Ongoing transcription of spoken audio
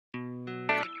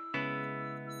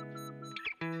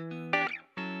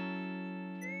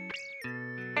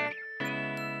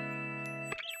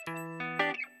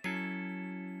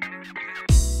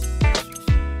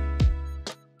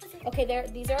Okay,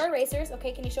 these are erasers.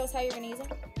 Okay, can you show us how you're gonna use them?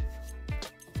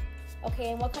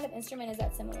 Okay, and what kind of instrument is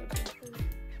that similar to?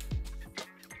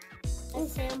 A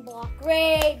sand block.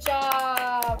 Great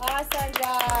job! Awesome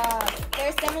job!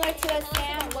 They're similar to a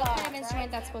sand block. What kind of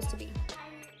instrument that's supposed to be? It's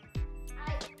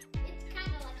kind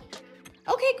of like a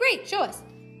drum. Okay, great. Show us.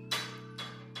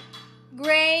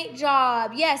 Great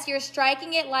job. Yes, you're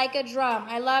striking it like a drum.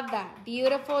 I love that.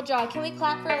 Beautiful job. Can we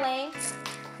clap for Elaine?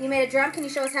 You made a drum. Can you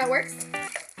show us how it works?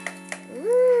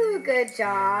 Ooh, good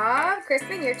job.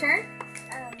 Crispin, your turn.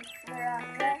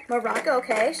 Maraca. Maraca,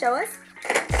 okay. Show us.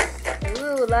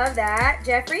 Ooh, love that.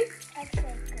 Jeffrey?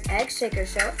 Egg shaker,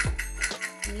 show us.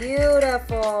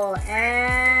 Beautiful.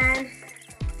 And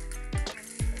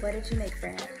what did you make,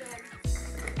 Fran?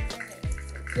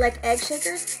 Like egg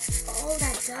shakers? Oh,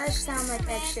 that does sound like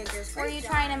egg shakers. What are you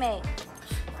trying to make?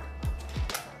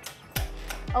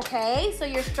 Okay, so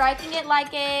you're striking it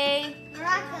like a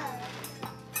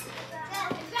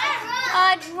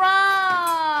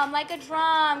drum, like a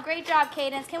drum. Great job,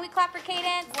 Cadence. Can we clap for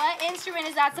Cadence? What instrument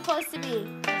is that supposed to be?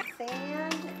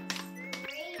 Sand.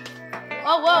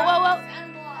 Oh, whoa, whoa, whoa.